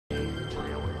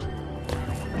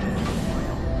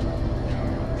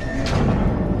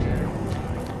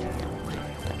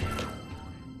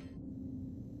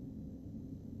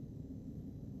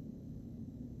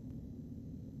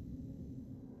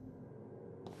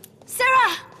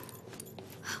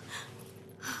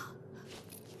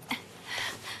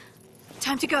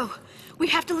Time to go. We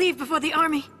have to leave before the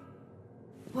army...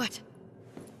 What?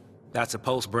 That's a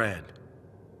Pulse brand.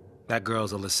 That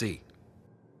girl's a Lassie.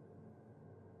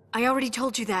 I already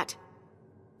told you that.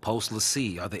 Pulse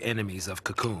Lassie are the enemies of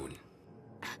Cocoon.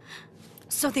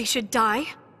 So they should die?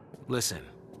 Listen,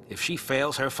 if she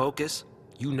fails her focus,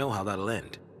 you know how that'll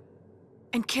end.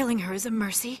 And killing her is a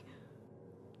mercy?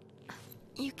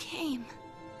 You came.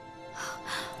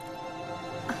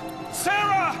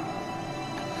 Sarah!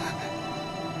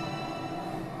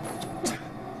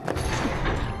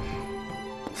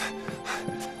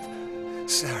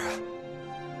 Sarah.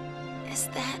 Is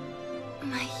that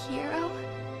my hero?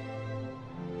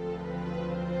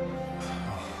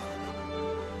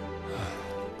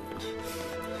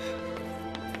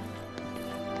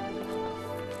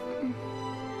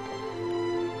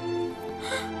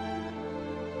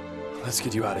 Let's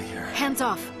get you out of here. Hands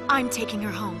off. I'm taking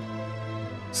her home.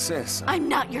 Sis, I'm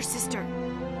not your sister.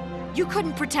 You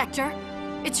couldn't protect her.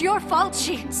 It's your fault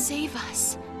she... Save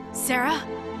us. Sarah?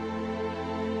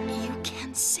 You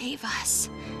can save us.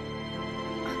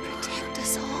 Or protect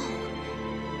us all.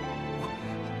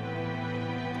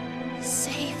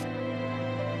 Save...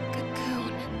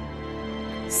 Cocoon.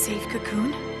 Save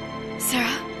Cocoon?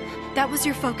 Sarah? That was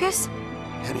your focus?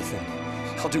 anything.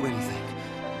 I'll do anything.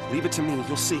 Leave it to me,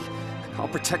 you'll see. I'll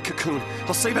protect Cocoon.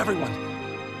 I'll save everyone.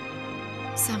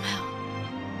 Somehow,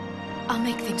 I'll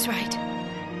make things right.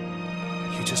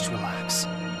 You just relax.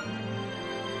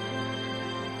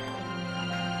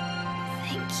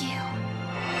 Thank you.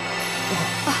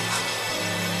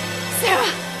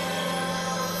 Sarah!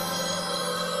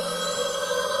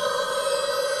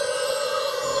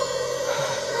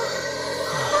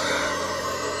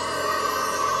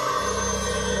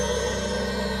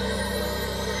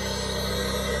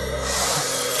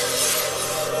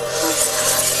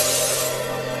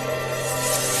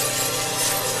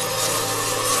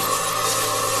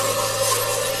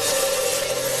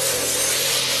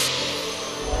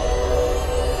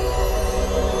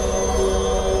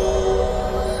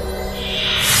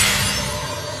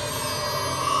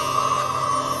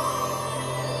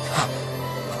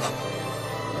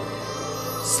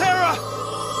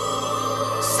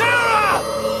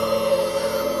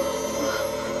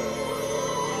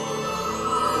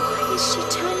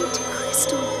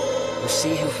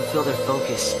 Fulfill their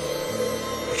focus,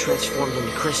 are transformed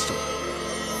into crystal,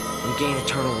 and gain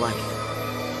eternal life.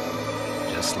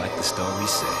 Just like the stories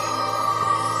say.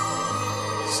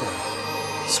 Sarah,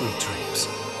 sweet dreams.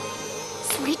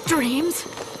 Sweet dreams?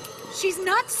 She's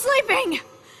not sleeping!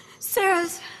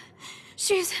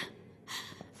 She's...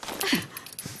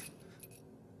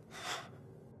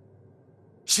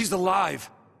 She's alive!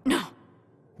 No.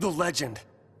 The legend.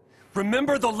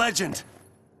 Remember the legend!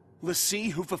 Lassie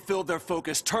who fulfilled their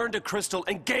focus, turn to crystal,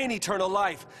 and gain eternal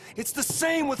life. It's the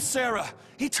same with Sarah.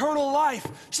 Eternal life.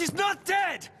 She's not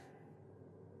dead!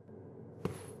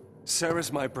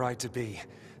 Sarah's my bride-to-be.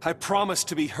 I promise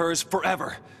to be hers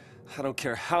forever. I don't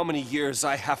care how many years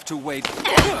I have to wait.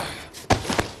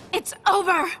 It's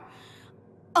over!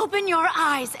 Open your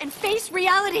eyes and face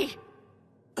reality!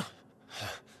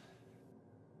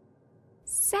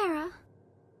 Sarah,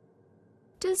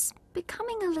 does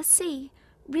becoming a Lassie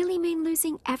really mean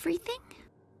losing everything?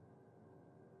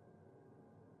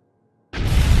 Wait!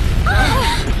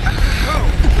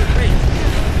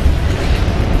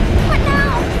 What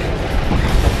now?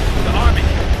 The army!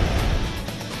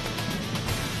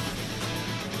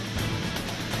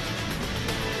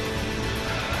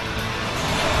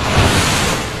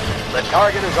 The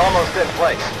target is almost in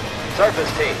place.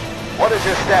 Surface team, what is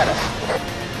your status?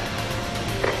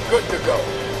 Good to go.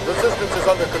 Resistance is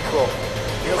under control.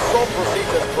 The assault proceeds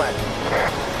as planned.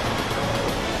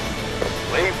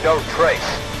 Leave no trace.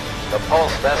 The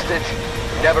Pulse Vestige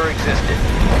never existed.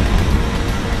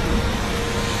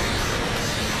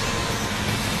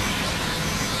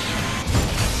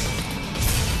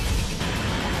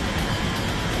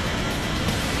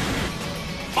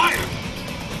 Fire!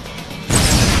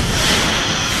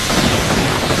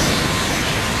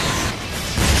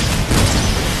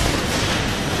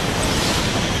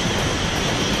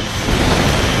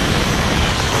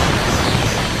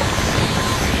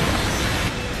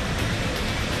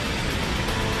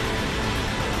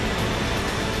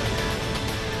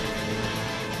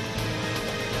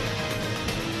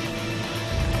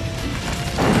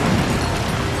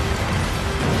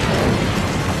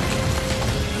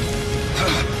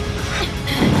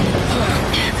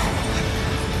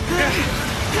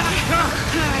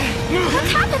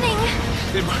 What's happening?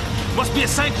 It must be a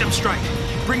Sanctum strike.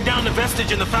 Bring down the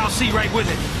Vestige and the Foul Sea right with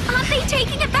it. Aren't they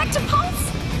taking it back to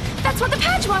Pulse? That's what the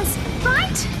patch was,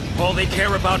 right? All they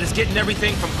care about is getting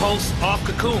everything from Pulse off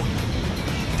Cocoon.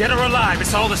 Dead or alive,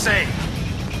 it's all the same.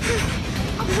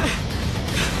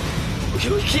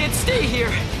 We can't stay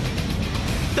here.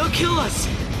 They'll kill us.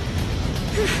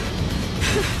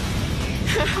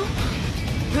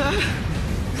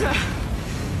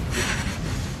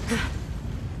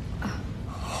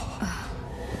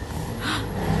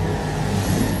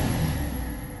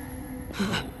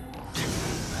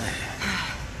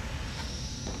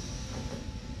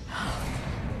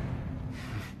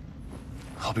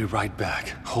 I'll be right back.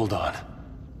 Hold on.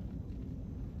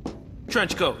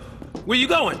 Trenchcoat, where you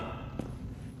going?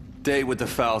 Date with the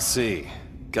Foul Sea.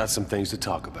 Got some things to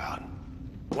talk about.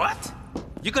 What?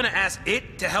 You're gonna ask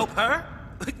it to help her?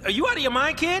 Are you out of your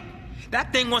mind, kid?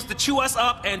 That thing wants to chew us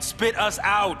up and spit us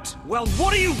out. Well,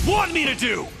 what do you want me to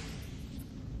do?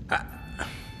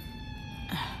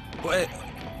 What?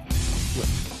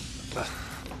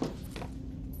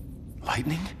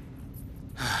 Lightning?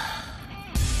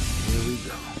 Here we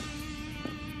go.